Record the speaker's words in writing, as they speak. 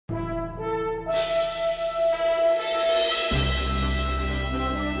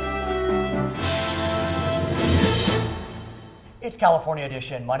It's California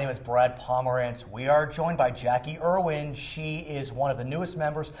Edition. My name is Brad Pomerance. We are joined by Jacqui Irwin. She is one of the newest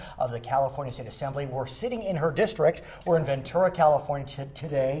members of the California State Assembly. We're sitting in her district. We're in Ventura, California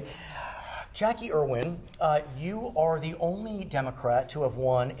today. Jacqui Irwin, you are the only Democrat to have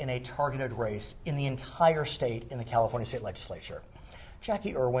won in a targeted race in the entire state in the California State Legislature.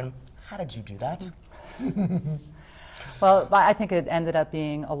 Jacqui Irwin, how did you do that? Well, I think it ended up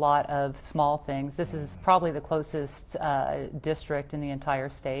being a lot of small things. This is probably the closest district in the entire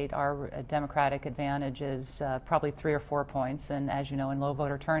state. Our Democratic advantage is probably 3 or 4 points, and as you know, in low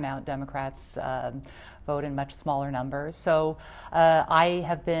voter turnout, Democrats vote in much smaller numbers. So I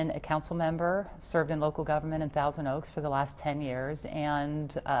have been a council member, served in local government in Thousand Oaks for the last 10 years,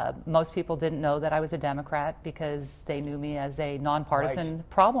 and most people didn't know that I was a Democrat because they knew me as a nonpartisan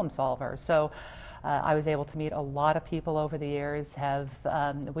problem solver. So I was able to meet a lot of people over the years.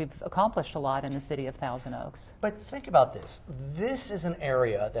 We've accomplished a lot in the city of Thousand Oaks. But think about this. This is an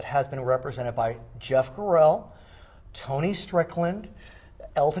area that has been represented by Jeff Gorell, Tony Strickland,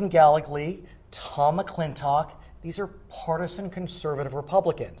 Elton Gallegly, Tom McClintock. These are partisan conservative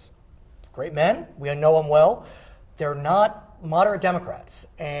Republicans. Great men. We know them well. They're not moderate Democrats.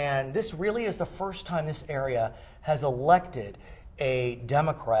 And this really is the first time this area has elected a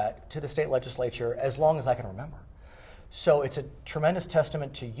Democrat to the state legislature as long as I can remember. So it's a tremendous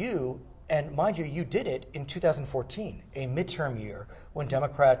testament to you, and mind you, you did it in 2014, a midterm year when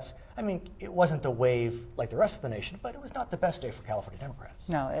Democrats, I mean, it wasn't the wave like the rest of the nation, but it was not the best day for California Democrats.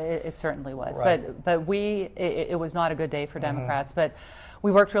 No, it certainly was. Right. But it was not a good day for Democrats, but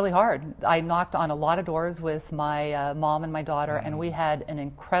we worked really hard. I knocked on a lot of doors with my mom and my daughter, and we had an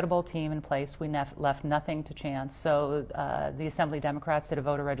incredible team in place. We left nothing to chance. So the Assembly Democrats did a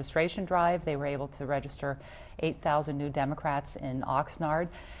voter registration drive. They were able to register 8,000 new Democrats in Oxnard,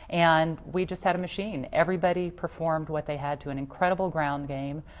 and we just had a machine. Everybody performed what they had to, an incredible ground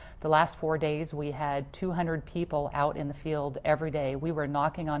game. The last 4 days, we had 200 people out in the field every day. We were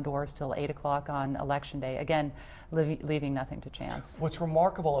knocking on doors till 8 o'clock on Election Day. Again, leaving nothing to chance. What's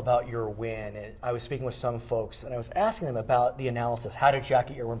remarkable about your win, and I was speaking with some folks, and I was asking them about the analysis. How did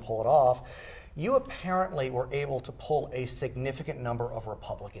Jacqui Irwin pull it off? You apparently were able to pull a significant number of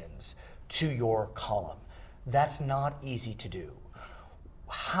Republicans to your column. That's not easy to do.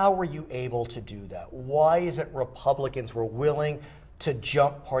 How were you able to do that? Why is it Republicans were willing to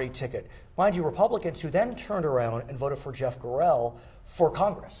jump party ticket? Mind you, Republicans who then turned around and voted for Jeff Gorell for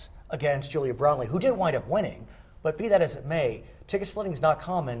Congress against Julia Brownlee, who did wind up winning. But be that as it may, ticket splitting is not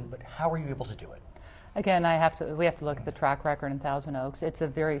common, but how were you able to do it? Again, we have to look at the track record in Thousand Oaks. It's a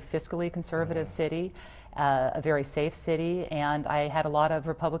very fiscally conservative city, a very safe city, and I had a lot of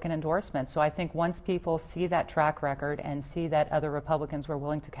Republican endorsements. So I think once people see that track record and see that other Republicans were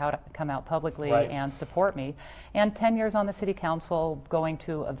willing to come out publicly and support me, and 10 years on the city council, going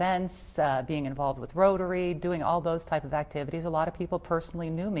to events, being involved with Rotary, doing all those type of activities, a lot of people personally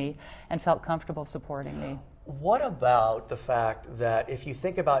knew me and felt comfortable supporting me. What about the fact that if you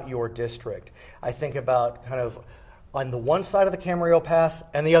think about your district, I think about kind of on the one side of the Camarillo Pass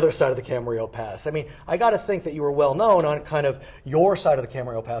and the other side of the Camarillo Pass. I mean, I got to think that you were well known on kind of your side of the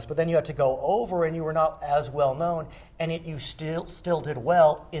Camarillo Pass, but then you had to go over and you were not as well known, and yet you still did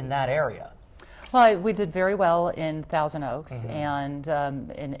well in that area. Well, we did very well in Thousand Oaks, and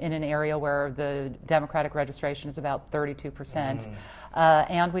in an area where the Democratic registration is about 32%.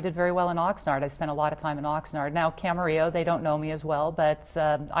 And we did very well in Oxnard. I spent a lot of time in Oxnard. Now, Camarillo, they don't know me as well, but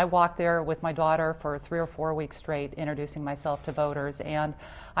I walked there with my daughter for 3 or 4 weeks straight, introducing myself to voters. And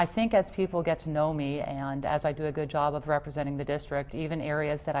I think as people get to know me, and as I do a good job of representing the district, even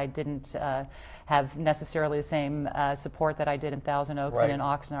areas that I didn't have necessarily the same support that I did in Thousand Oaks and in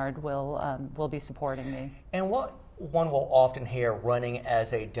Oxnard will be supporting me. And what one will often hear running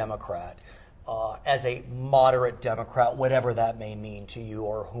as a Democrat, as a moderate Democrat, whatever that may mean to you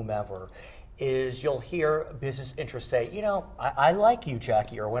or whomever, is you'll hear business interests say, you know, I like you,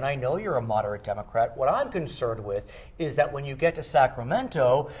 Jacqui Irwin. I know you're a moderate Democrat. What I'm concerned with is that when you get to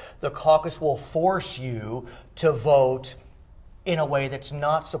Sacramento, the caucus will force you to vote in a way that's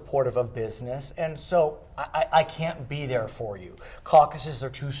not supportive of business, and so I can't be there for you. Caucuses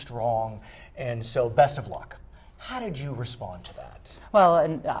are too strong, and so best of luck. How did you respond to that? Well,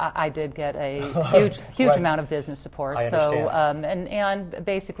 and I did get a huge amount of business support. I so, understand. and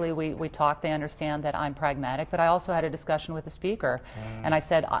basically we talked. They understand that I'm pragmatic, but I also had a discussion with the speaker, and I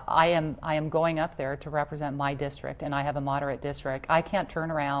said I am going up there to represent my district, and I have a moderate district. I can't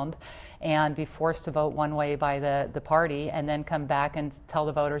turn around and be forced to vote one way by the party and then come back and tell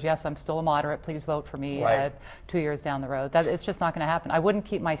the voters, yes, I'm still a moderate, please vote for me 2 years down the road. It's just not going to happen. I wouldn't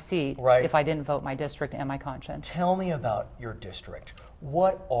keep my seat if I didn't vote my district and my conscience. Tell me about your district.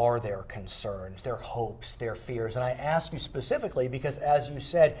 What are their concerns, their hopes, their fears? And I ask you specifically because, as you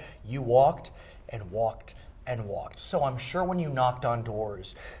said, you walked and walked and walked. So I'm sure when you knocked on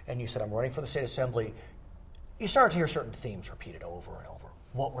doors and you said, I'm running for the state assembly, you started to hear certain themes repeated over and over.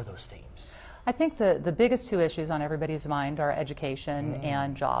 What were those themes? I think the biggest two issues on everybody's mind are education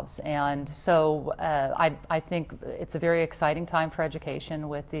and jobs. And so I think it's a very exciting time for education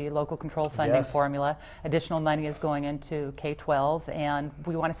with the local control funding formula. Additional money is going into K-12, and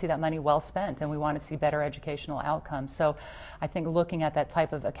we want to see that money well spent, and we want to see better educational outcomes. So I think looking at that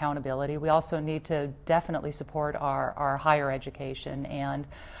type of accountability, we also need to definitely support our higher education. And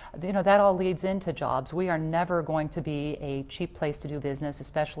that all leads into jobs. We are never going to be a cheap place to do business,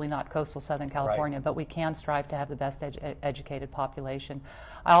 especially not coastal Southern California, but we can strive to have the best educated population.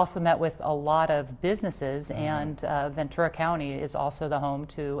 I also met with a lot of businesses, and Ventura County is also the home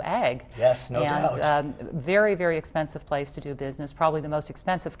to ag. Yes, no doubt. Very, very expensive place to do business, probably the most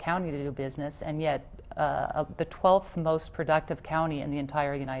expensive county to do business, and yet the 12th most productive county in the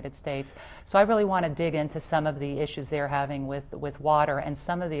entire United States. So I really want to dig into some of the issues they're having with water and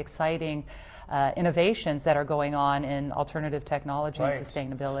some of the exciting innovations that are going on in alternative technology and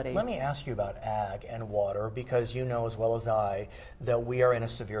sustainability. Let me ask you about ag and water, because you know as well as I that we are in a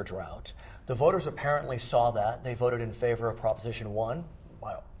severe drought. The voters apparently saw that. They voted in favor of Proposition 1,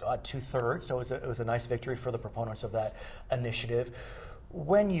 wow, 2/3, so it was a nice victory for the proponents of that initiative.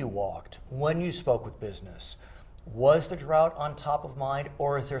 When you walked, when you spoke with business, was the drought on top of mind,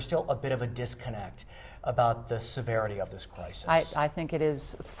 or is there still a bit of a disconnect about the severity of this crisis? I think it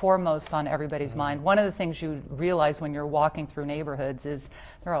is foremost on everybody's mind. One of the things you realize when you're walking through neighborhoods is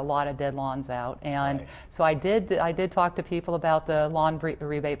there are a lot of dead lawns out, and so I did talk to people about the lawn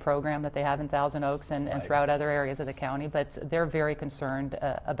rebate program that they have in Thousand Oaks and throughout other areas of the county, but they're very concerned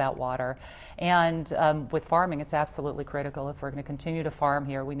about water. And with farming, it's absolutely critical. If we're going to continue to farm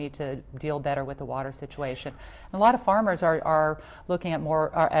here, we need to deal better with the water situation. And a lot of farmers are looking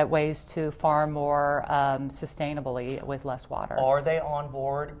at ways to farm more sustainably with less water. Are they on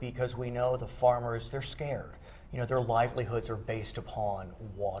board? Because we know the farmers, they're scared. Their livelihoods are based upon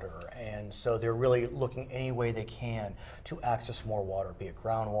water, and so they're really looking any way they can to access more water, be it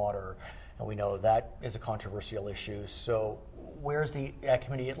groundwater, and we know that is a controversial issue. So where's the Ag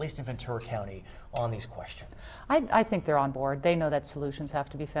Committee, at least in Ventura County, on these questions? I think they're on board. They know that solutions have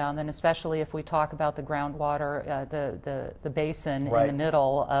to be found, and especially if we talk about the groundwater, the basin in the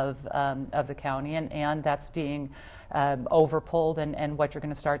middle of the county, and that's being overpulled, and what you're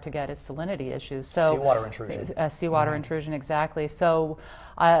going to start to get is salinity issues. So seawater intrusion. Seawater intrusion, exactly. So,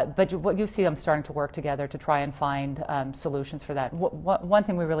 but what you see them starting to work together to try and find solutions for that. One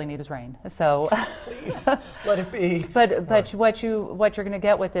thing we really need is rain. So please let it be. But what you're going to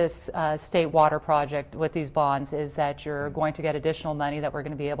get with this state water project with these bonds is that you're going to get additional money that we're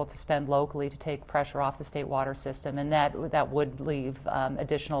going to be able to spend locally to take pressure off the state water system, and that would leave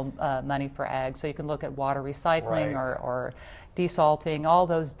additional money for ag. So you can look at water recycling or desalting, all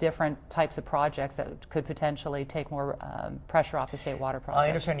those different types of projects that could potentially take more pressure off the state water project. I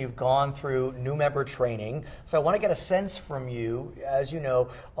understand you've gone through new member training, so I want to get a sense from you. As you know,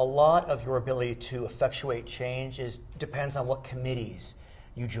 a lot of your ability to effectuate change depends on what committees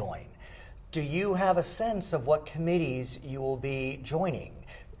you join. Do you have a sense of what committees you will be joining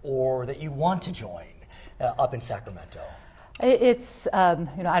or that you want to join up in Sacramento? It's, I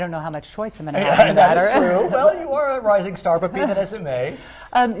don't know how much choice I'm going to have in that. That is true. Well, you are a rising star, but be that as it may.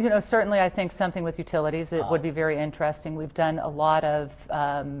 Certainly I think something with utilities, it would be very interesting. We've done a lot of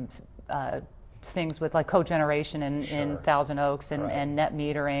things with like cogeneration in Thousand Oaks and net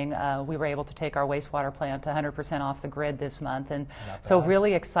metering. We were able to take our wastewater plant 100% off the grid this month, and so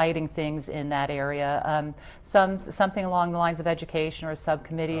really exciting things in that area. Something along the lines of education or a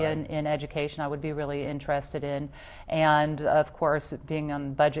subcommittee in education I would be really interested in, and of course being on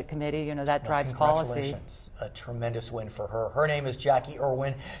the budget committee, that drives policy. A tremendous win for her. Her name is Jacqui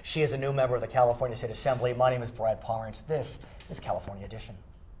Irwin. She is a new member of the California State Assembly. My name is Brad Pomerance. This is California Edition.